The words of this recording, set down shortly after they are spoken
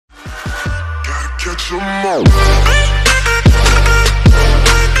This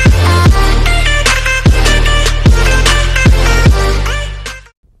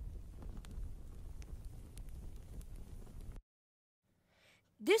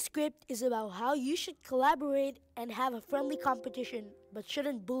script is about how you should collaborate and have a friendly competition, but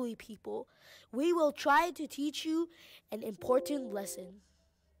shouldn't bully people. We will try to teach you an important lesson.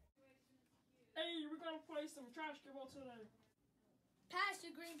 Hey, we're gonna play some trash ball today. Pass,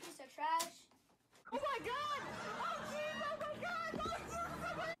 you green piece of trash. Oh my god! Oh jeez, oh my god! Oh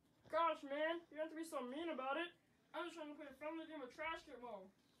jeez! Gosh, man, you have to be so mean about it. I'm just trying to play a friendly game of trash ball.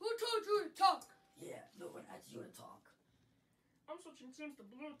 Who told you to talk? Yeah, no one asked you to talk. I'm switching teams to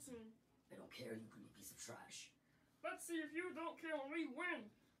blue team. I don't care, you green piece of trash. Let's see if you don't care when we win.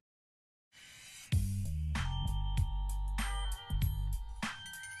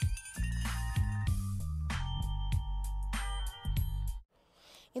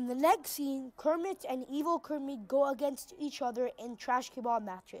 In the next scene, Kermit and Evil Kermit go against each other in trash ball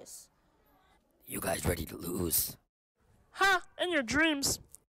matches. You guys ready to lose? Ha! In your dreams.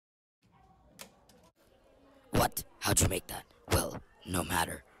 What? How'd you make that? Well, no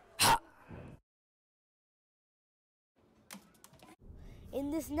matter. Ha!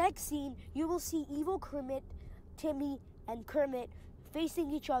 In this next scene, you will see Evil Kermit, Timmy, and Kermit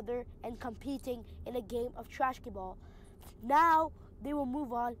facing each other and competing in a game of trash ball. Now, they will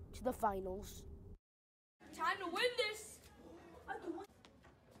move on to the finals. Time to win this.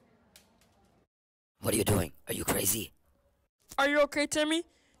 What are you doing? Are you crazy? Are you okay, Timmy?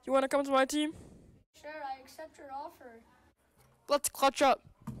 You want to come to my team? Sure, I accept your offer. Let's clutch up.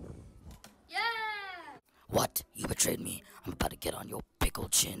 Yeah! What? You betrayed me. I'm about to get on your pickle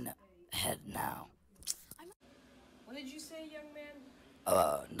chin head now. What did you say, young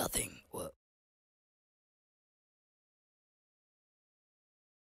man? Nothing. What?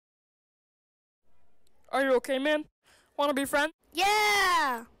 Are you okay, man? Want to be friends?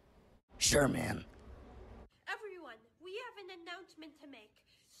 Yeah! Sure, man. Everyone, we have an announcement to make.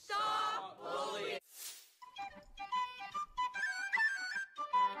 Stop bullying!